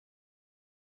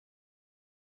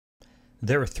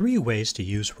There are three ways to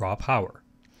use raw power.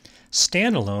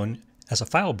 Standalone as a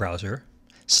file browser,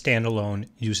 standalone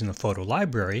using the photo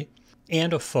library,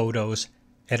 and a photos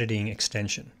editing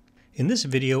extension. In this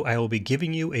video, I will be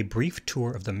giving you a brief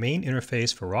tour of the main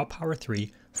interface for Raw Power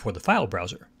 3 for the file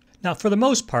browser. Now, for the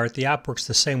most part, the app works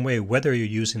the same way whether you're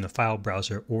using the file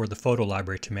browser or the photo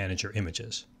library to manage your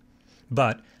images.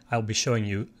 But I'll be showing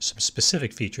you some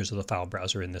specific features of the file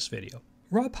browser in this video.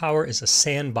 Raw Power is a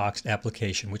sandboxed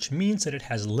application, which means that it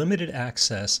has limited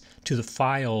access to the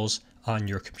files on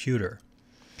your computer.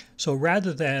 So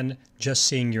rather than just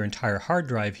seeing your entire hard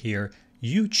drive here,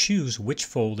 you choose which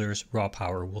folders Raw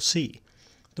Power will see.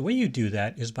 The way you do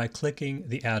that is by clicking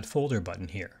the Add Folder button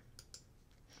here.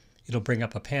 It'll bring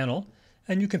up a panel,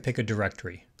 and you can pick a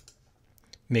directory.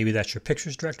 Maybe that's your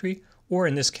Pictures directory, or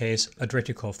in this case, a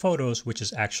directory called Photos, which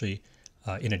is actually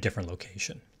in a different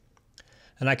location.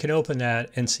 And I can open that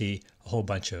and see a whole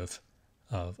bunch of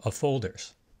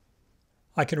folders.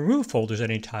 I can remove folders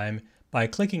at any time by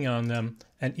clicking on them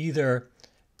and either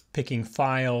picking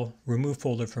File, Remove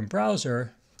Folder from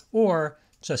Browser, or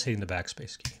just hitting the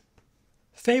backspace key.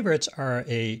 Favorites are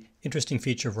an interesting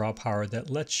feature of Raw Power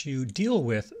that lets you deal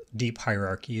with deep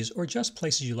hierarchies or just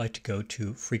places you like to go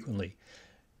to frequently.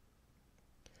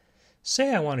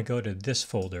 Say I want to go to this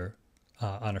folder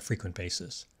on a frequent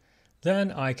basis.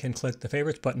 Then I can click the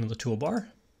Favorites button on the toolbar,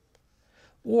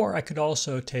 or I could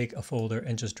also take a folder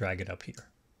and just drag it up here.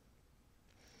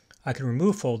 I can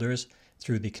remove folders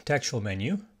through the contextual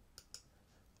menu,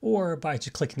 or by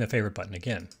just clicking the Favorite button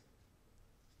again.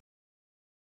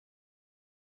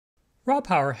 Raw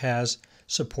Power has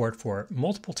support for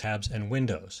multiple tabs and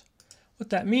windows. What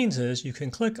that means is you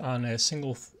can click on a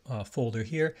single folder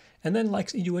here, and then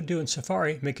like you would do in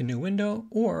Safari, make a new window,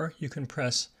 or you can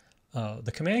press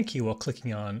the Command key while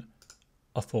clicking on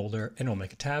a folder and it'll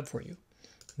make a tab for you.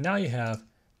 Now you have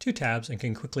two tabs and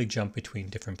can quickly jump between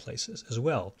different places as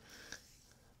well.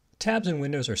 Tabs and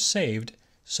windows are saved,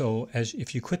 so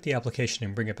if you quit the application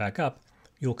and bring it back up,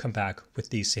 you'll come back with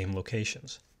these same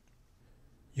locations.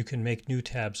 You can make new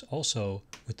tabs also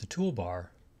with the toolbar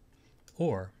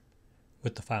or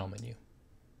with the file menu.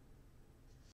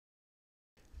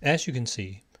 As you can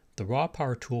see, the Raw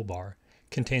Power toolbar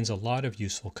contains a lot of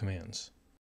useful commands.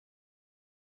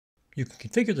 You can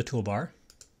configure the toolbar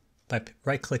by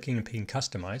right-clicking and picking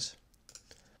Customize,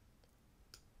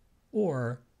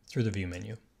 or through the View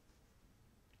menu.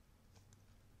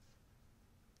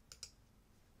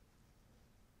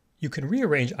 You can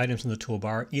rearrange items in the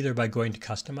toolbar either by going to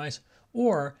Customize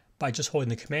or by just holding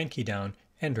the Command key down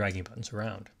and dragging buttons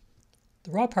around.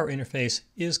 The Raw Power interface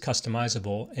is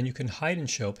customizable, and you can hide and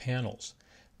show panels.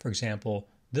 For example,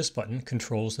 this button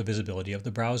controls the visibility of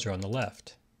the browser on the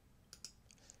left.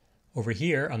 Over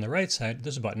here on the right side,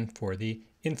 there's a button for the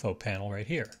info panel right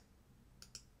here.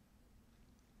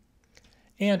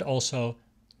 And also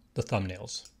the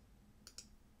thumbnails.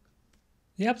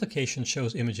 The application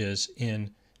shows images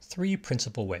in three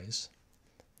principal ways.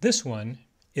 This one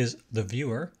is the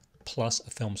viewer plus a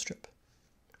film strip.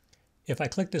 If I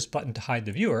click this button to hide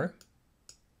the viewer,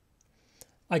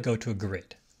 I go to a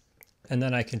grid. And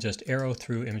then I can just arrow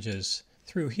through images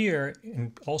through here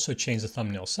and also change the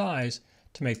thumbnail size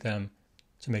to make them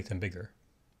bigger.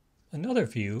 Another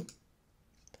view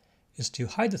is to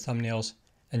hide the thumbnails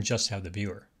and just have the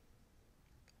viewer.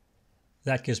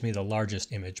 That gives me the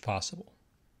largest image possible.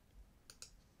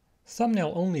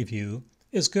 Thumbnail only view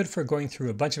is good for going through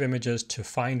a bunch of images to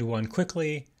find one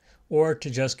quickly or to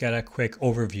just get a quick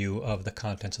overview of the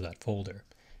contents of that folder.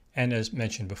 And as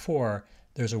mentioned before,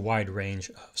 there's a wide range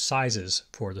of sizes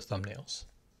for the thumbnails.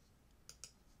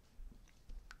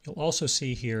 You'll also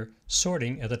see here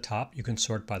sorting at the top. You can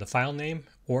sort by the file name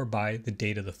or by the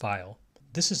date of the file.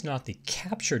 This is not the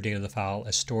capture date of the file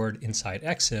as stored inside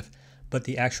EXIF, but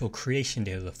the actual creation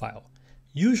date of the file.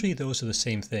 Usually those are the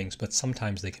same things, but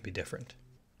sometimes they can be different.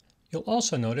 You'll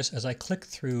also notice as I click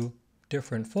through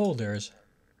different folders,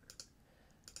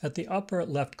 at the upper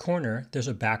left corner, there's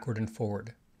a backward and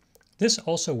forward. This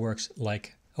also works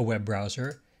like a web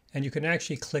browser, and you can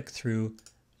actually click through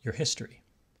your history.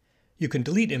 You can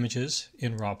delete images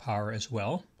in Raw Power as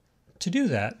well. To do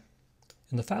that,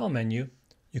 in the File menu,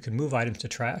 you can move items to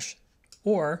trash,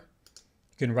 or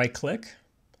you can right-click,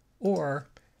 or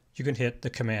you can hit the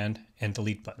Command and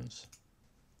Delete buttons.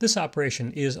 This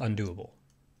operation is undoable.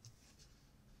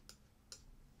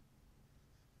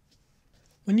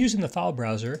 When using the file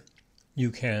browser, you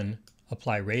can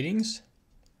apply ratings,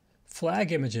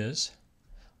 flag images,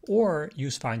 or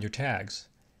use Find Your tags.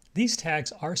 These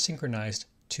tags are synchronized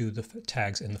to the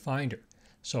tags in the Finder.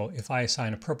 So if I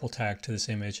assign a purple tag to this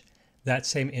image, that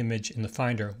same image in the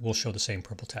Finder will show the same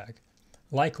purple tag.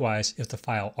 Likewise, if the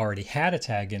file already had a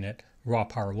tag in it,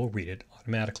 RawPower will read it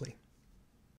automatically.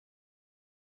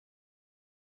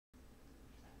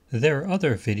 There are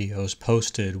other videos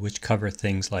posted which cover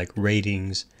things like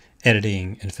ratings,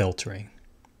 editing, and filtering.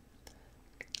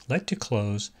 I'd like to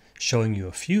close showing you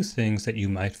a few things that you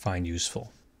might find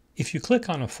useful. If you click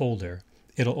on a folder,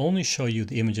 it'll only show you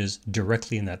the images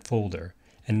directly in that folder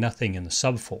and nothing in the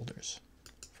subfolders.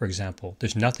 For example,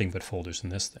 there's nothing but folders in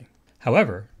this thing.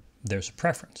 However, there's a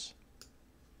preference.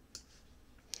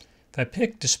 If I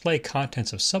pick Display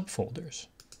Contents of Subfolders,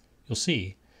 you'll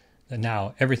see that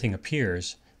now everything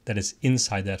appears that is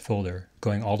inside that folder,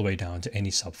 going all the way down to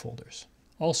any subfolders.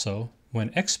 Also,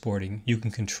 when exporting, you can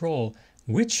control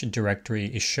which directory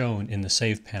is shown in the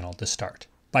Save panel to start.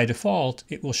 By default,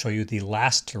 it will show you the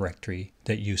last directory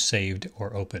that you saved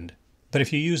or opened. But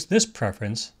if you use this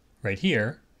preference right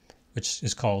here, which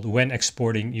is called When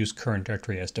Exporting, Use Current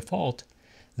Directory as Default,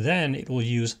 then it will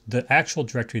use the actual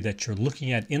directory that you're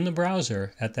looking at in the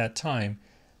browser at that time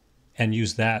and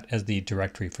use that as the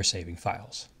directory for saving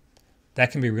files.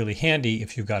 That can be really handy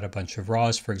if you've got a bunch of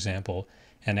RAWs, for example,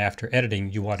 and after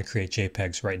editing you want to create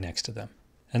JPEGs right next to them.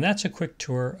 And that's a quick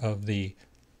tour of the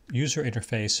user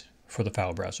interface for the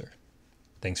file browser.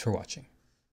 Thanks for watching.